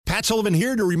Matt Sullivan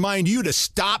here to remind you to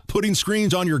stop putting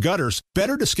screens on your gutters.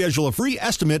 Better to schedule a free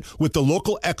estimate with the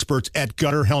local experts at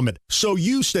Gutter Helmet so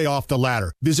you stay off the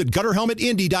ladder. Visit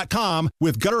GutterHelmetIndy.com.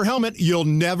 With Gutter Helmet, you'll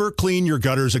never clean your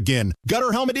gutters again.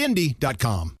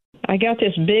 GutterHelmetIndy.com. I got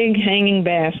this big hanging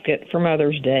basket for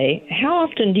Mother's Day. How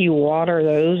often do you water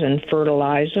those and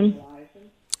fertilize them?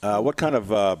 What kind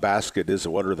of basket is it?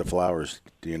 What are the flowers?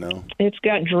 Do you know? It's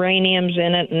got geraniums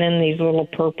in it, and then these little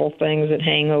purple things that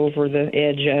hang over the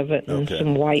edge of it, and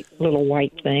some little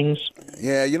white things.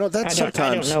 Yeah, that's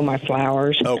sometimes. I don't know my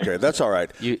flowers. Okay, that's all right.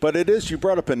 But it is. You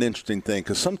brought up an interesting thing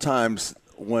because sometimes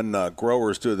when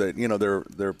growers do that,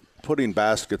 they're putting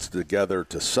baskets together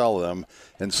to sell them,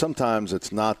 and sometimes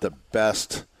it's not the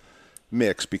best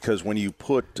mix because when you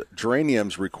put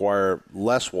geraniums require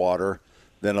less water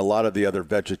than a lot of the other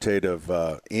vegetative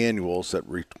annuals that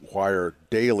require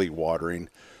daily watering.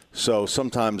 So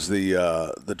sometimes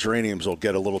the geraniums will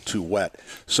get a little too wet.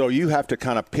 So you have to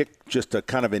kind of pick just a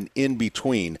kind of an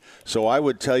in-between. So I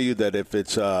would tell you that if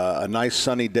it's a nice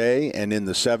sunny day and in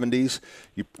the 70s,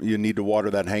 you need to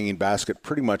water that hanging basket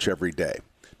pretty much every day.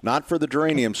 Not for the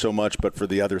geranium so much, but for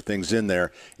the other things in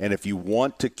there. And if you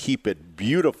want to keep it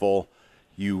beautiful,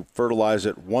 you fertilize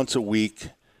it once a week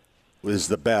is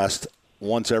the best.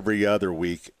 Once every other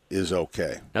week is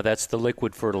okay. Now, that's the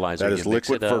liquid fertilizer. That is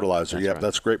liquid fertilizer. Yep, right.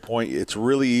 That's a great point. It's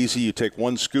really easy. You take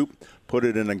one scoop, put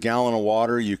it in a gallon of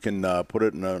water. You can put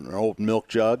it in an old milk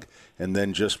jug, and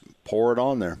then just pour it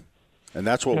on there. And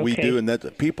that's what we do. And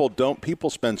that people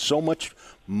spend so much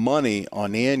money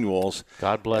on annuals.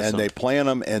 God bless them. And they plant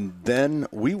them, and then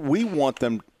we want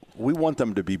them. We want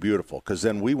them to be beautiful because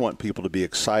then we want people to be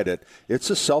excited. It's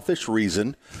a selfish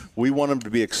reason. We want them to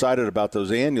be excited about those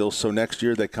annuals so next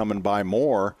year they come and buy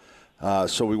more.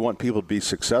 So we want people to be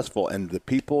successful. And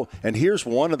here's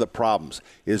one of the problems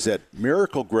is that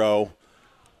Miracle-Gro,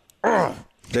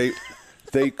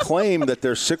 they claim that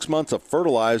there's 6 months of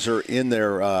fertilizer in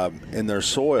their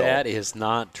soil. That is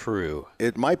not true.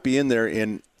 It might be in there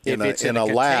in a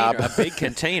lab. A big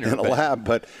container. In a lab,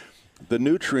 but the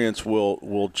nutrients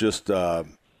will just flow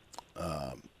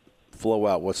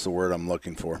out. What's the word I'm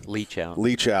looking for? Leach out.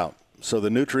 Leach out. So the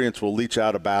nutrients will leach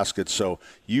out of baskets. So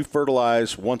you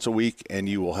fertilize once a week, and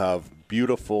you will have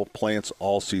beautiful plants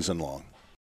all season long.